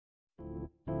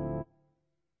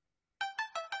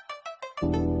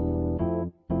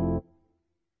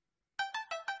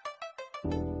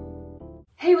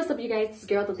what's up you guys, it's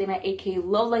girl Latina aka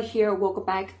Lola here. Welcome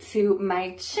back to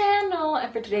my channel,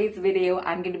 and for today's video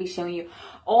I'm going to be showing you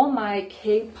all my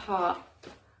K-pop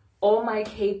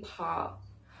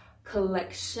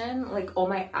collection, like all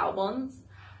my albums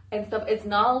and stuff. It's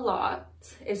not a lot,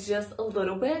 it's just a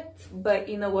little bit, but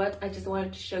you know what, I just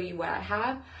wanted to show you what I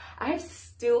have. I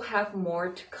still have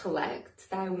more to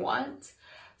collect that I want,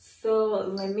 so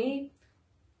let me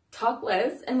talk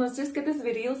less and let's just get this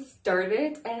video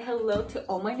started. And hello to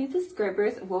all my new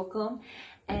subscribers, welcome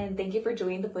and thank you for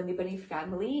joining the Funny Bunny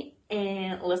family,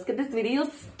 and let's get this video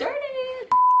started.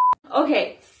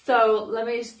 Okay, so let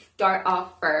me start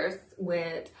off first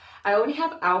with, I only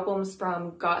have albums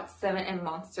from Got7 and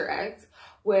Monsta X,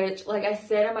 which, like I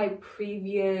said in my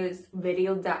previous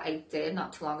video that I did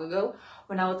not too long ago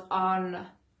when I was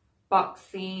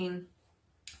unboxing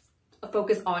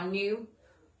Focus on You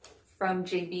from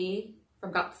JB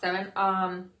from Got7.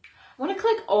 I want to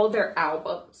collect all their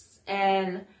albums,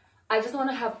 and I just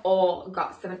want to have all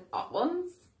Got7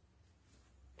 albums.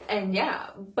 And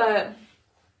yeah, but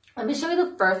let me show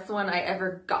you the first one I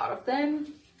ever got of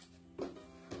them.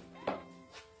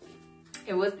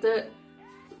 It was the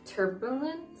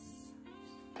Turbulence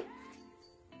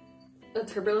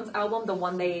album, the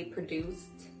one they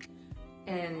produced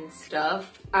and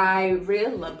stuff. I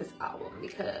really love this album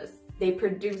because they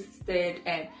produced it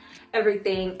and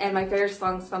everything, and my favorite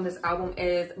songs from this album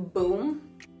is Boom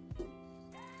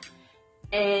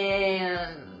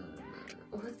and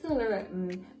what's the other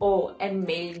one? Oh, and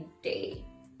Mayday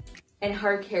and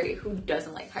Hard Carry. Who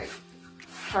doesn't like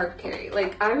Hard Carry?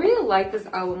 Like, I really like this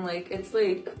album. Like, it's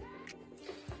so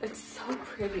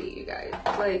pretty, you guys.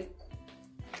 Like,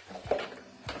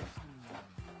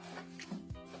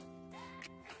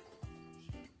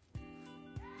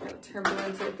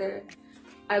 Turbulence right there.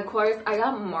 Of course, I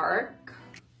got Mark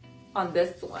on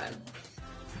this one,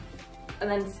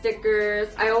 and then stickers.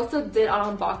 I also did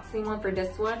an unboxing one for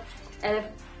this one, and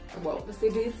whoa, the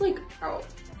CD is like out.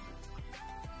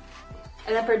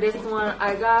 And then for this one,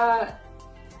 I got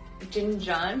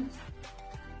Jinjun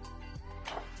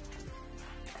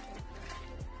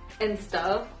and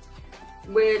stuff,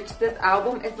 which this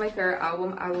album is my favorite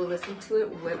album. I will listen to it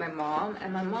with my mom,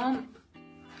 and my mom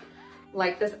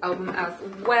liked this album as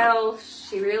well.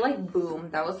 She really liked Boom.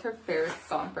 That was her favorite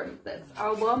song from this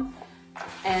album.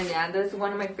 And yeah, this is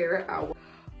one of my favorite albums.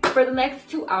 For the next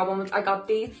two albums, I got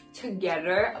these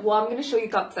together. Well, I'm gonna show you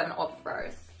Got7 up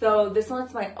first. So this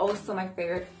one's also my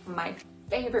favorite album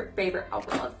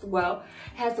as well.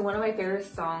 It has one of my favorite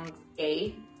songs,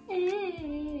 I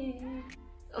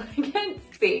can't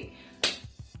see.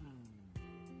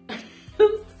 I'm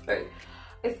sorry.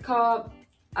 It's called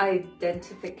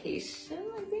Identification,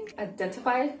 I think.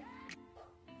 Identification.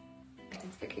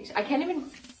 I can't even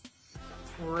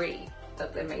read.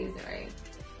 That's amazing, right?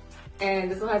 And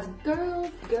this one has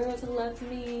girls love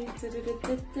me.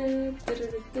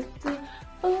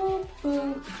 Boom,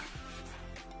 boom.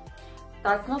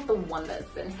 That's not the one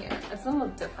that's in here. It's not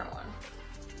a different one.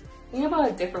 Think about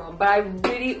a different one, but I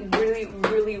really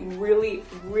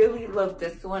love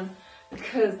this one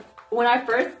because when I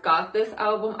first got this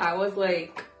album, I was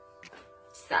like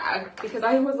sad because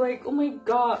I was like, oh my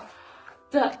god,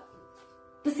 the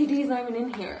CD is not even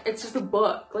in here. It's just a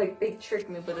book. Like, they tricked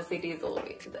me, but the CD is all the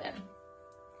way to the end.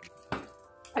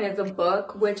 And it's a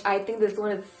book, which I think this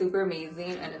one is super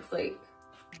amazing, and it's like,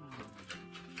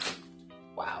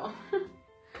 wow.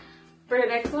 For the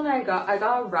next one I got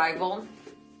Rival.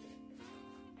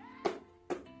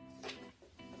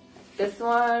 This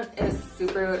one is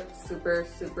super,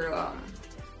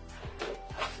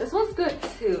 this one's good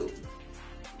too.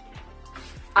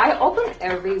 I open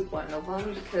every one of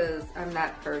them because I'm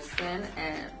that person,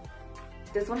 and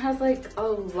this one has like a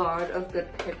lot of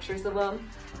good pictures of them.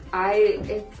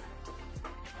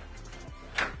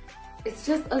 It's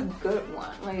just a good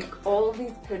one. Like, all of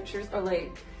these pictures are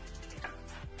like,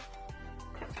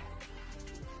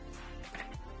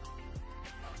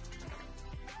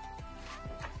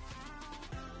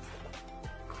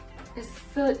 it's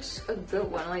such a good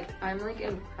one. Like, I'm like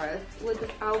impressed with this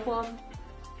album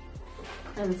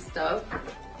and stuff.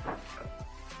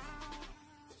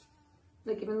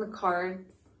 Like, even the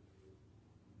cards.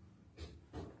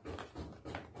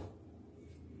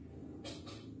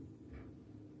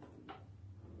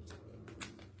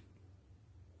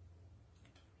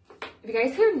 If you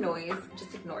guys hear noise,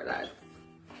 just ignore that.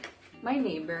 My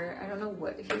neighbor, I don't know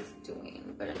what he's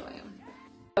doing, but annoy him.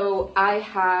 So I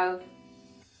have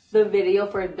the video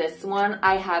for this one.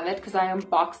 I have it because I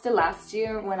unboxed it last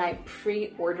year when I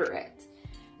pre-ordered it.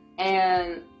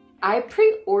 And I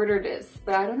pre-ordered this,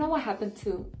 but I don't know what happened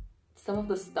to some of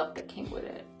the stuff that came with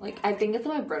it. Like, I think it's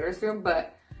in my brother's room,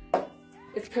 but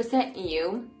it's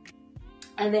 %U.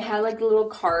 And they had like little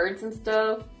cards and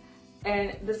stuff.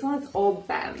 And this one's all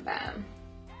Bam Bam.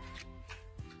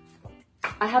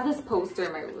 I have this poster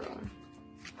in my room.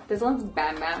 This one's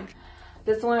Bam Bam.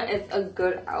 This one is a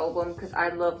good album because I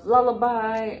love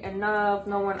Lullaby, Enough,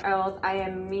 No One Else, I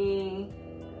Am Me.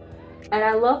 And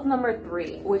I love number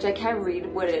 3, which I can't read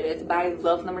what it is, but I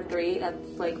love number 3.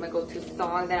 That's like my go-to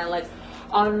song. Then I like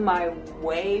On My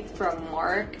Way from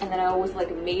Mark, and then I always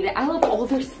like Made It. I love all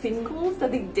their singles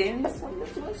that they did in this one.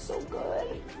 This one is so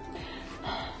good.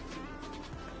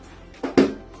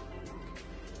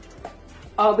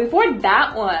 Oh, before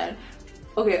that one,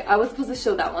 okay, I was supposed to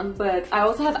show that one, but I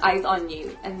also have Eyes on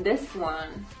You. And this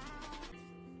one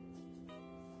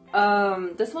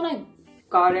I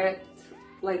got it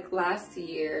like last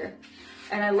year,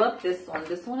 and I love this one.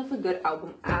 This one is a good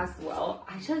album as well.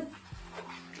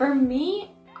 For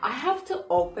me, I have to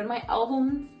open my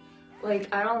albums.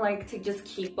 Like, I don't like to just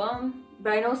keep them,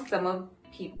 but I know some of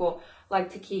people like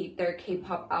to keep their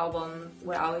K-pop albums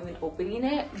without even opening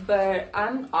it, but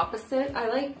I'm opposite. I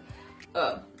like,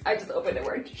 I just opened the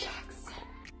word Jackson.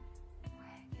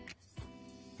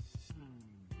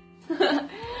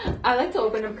 I like to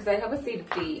open them because I have a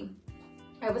CD.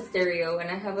 I have a stereo and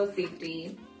I have a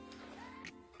CD.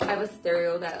 I have a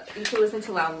stereo that you can listen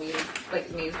to loud music,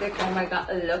 like music. Oh my god,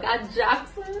 look at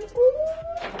Jackson. Ooh,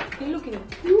 he's looking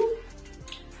cute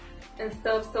and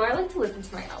stuff. So I like to listen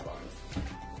to my albums.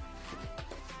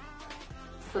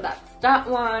 So that's that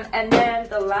one. And then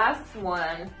the last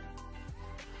one.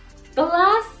 The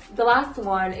last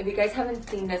one, if you guys haven't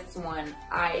seen this one,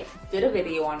 I did a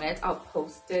video on it. I'll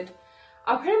post it.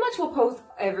 I pretty much will post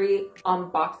every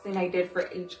unboxing I did for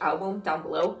each album down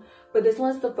below. But this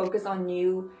one's the focus on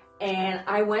you. And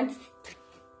I went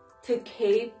to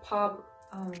K-pop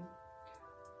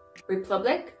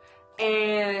Republic,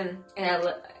 and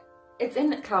it's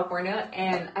in California.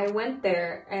 And I went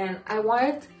there, and I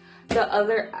wanted the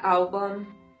other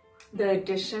album, the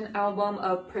edition album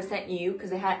of %U,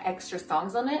 because it had extra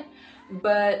songs on it.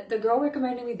 But the girl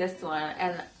recommended me this one,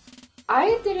 and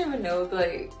I didn't even know,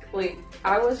 like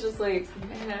I was just like,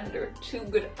 man, there are 2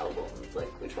 good albums,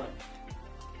 like which one?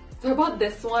 So I bought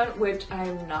this one, which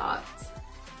I'm not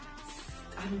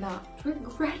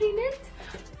regretting it.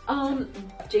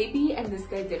 JB and this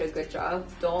guy did a good job.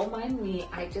 Don't mind me,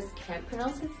 I just can't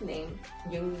pronounce his name.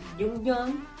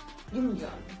 Young.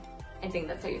 I think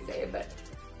that's how you say it, but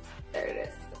there it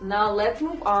is. Now let's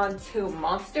move on to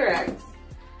Monsta X.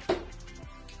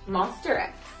 Monsta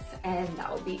X, and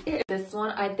that will be it. This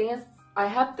one, I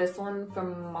have this one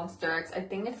from Monsta X. I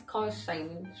think it's called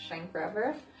Shine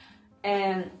Forever,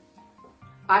 and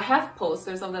I have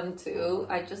posters of them too.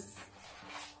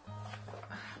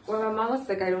 When my mom was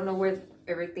sick, I don't know where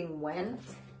everything went.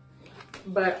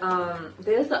 But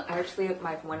this is actually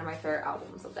one of my favorite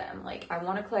albums of them. Like, I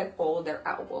want to collect all their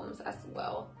albums as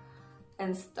well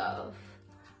and stuff.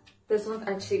 This one's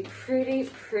actually pretty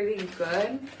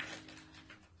good.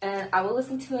 And I will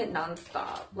listen to it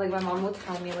non-stop. Like, my mom will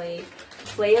tell me, like,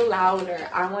 play it louder.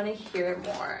 I want to hear it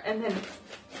more. And then,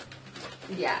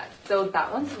 yeah. So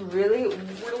that one's really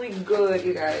good,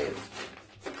 you guys.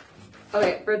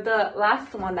 Okay, for the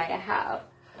last one that I have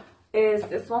is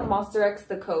this one, Monsta X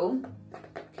The Code.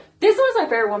 This one's my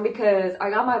favorite one because I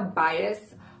got my bias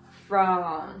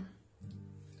from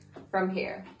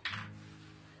here.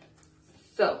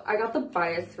 So I got the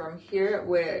bias from here,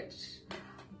 which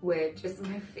is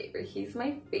my favorite. He's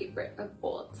my favorite of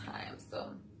all time. So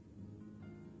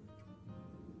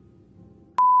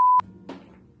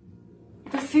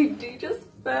the CD just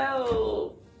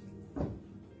fell.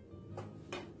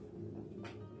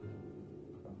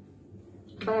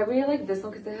 But I really like this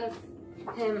one because it has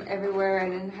him everywhere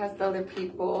and it has the other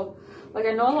people. Like,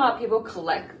 I know a lot of people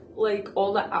collect like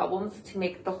all the albums to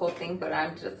make the whole thing, but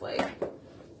I'm just like,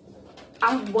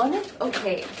 I want it.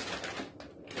 Okay,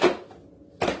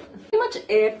 pretty much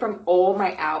it from all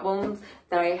my albums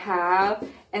that I have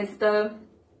and stuff.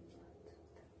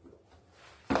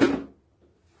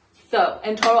 So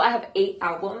in total I have 8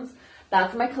 albums.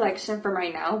 That's my collection for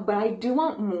right now, but I do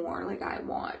want more. Like, I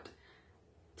want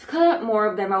to collect more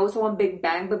of them. I also want Big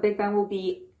Bang, but Big Bang will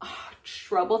be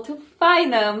trouble to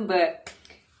find them. But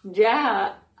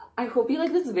yeah, I hope you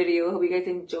like this video. I hope you guys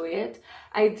enjoy it.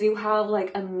 I do have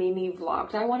like a mini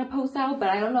vlog that I want to post out, but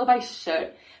I don't know if I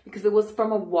should because it was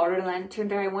from a water lantern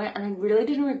that I went, and I really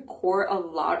didn't record a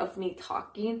lot of me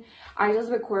talking. I just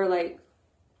record like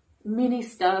mini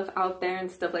stuff out there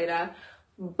and stuff like that.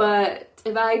 But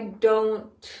if I don't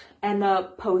end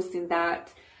up posting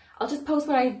that, I'll just post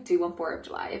what I do on 4th of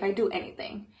July, if I do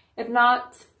anything. If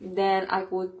not, then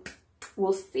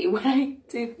we'll see what I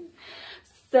do.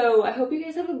 So I hope you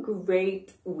guys have a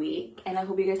great week, and I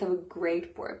hope you guys have a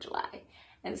great 4th of July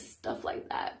and stuff like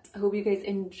that. I hope you guys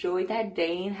enjoy that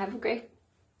day and have a great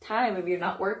time. If you're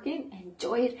not working,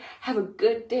 enjoy it. Have a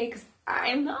good day, because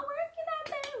I'm not working that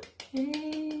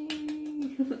day.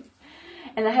 Okay.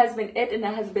 And that has been it, and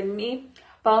that has been me.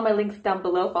 Follow my links down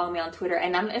below. Follow me on Twitter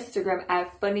and on Instagram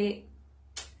at funny.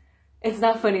 It's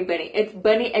not Funny Bunny. It's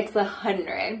Bunny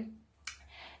X100.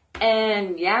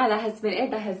 And yeah, that has been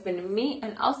it. That has been me.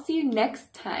 And I'll see you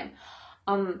next time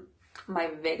on my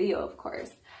video, of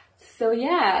course. So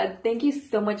yeah, thank you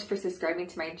so much for subscribing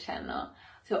to my channel.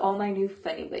 To all my new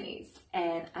funny bunnies.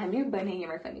 And I'm your bunny, you're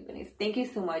my funny bunnies. Thank you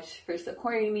so much for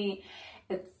supporting me.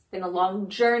 It's been a long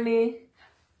journey.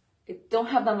 I don't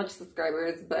have that much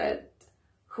subscribers, but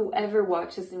whoever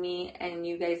watches me and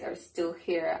you guys are still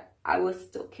here, I will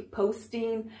still keep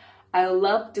posting. I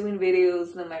love doing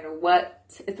videos no matter what.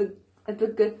 It's a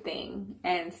good thing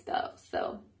and stuff.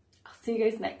 So I'll see you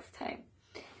guys next time.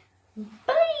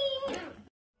 Bye!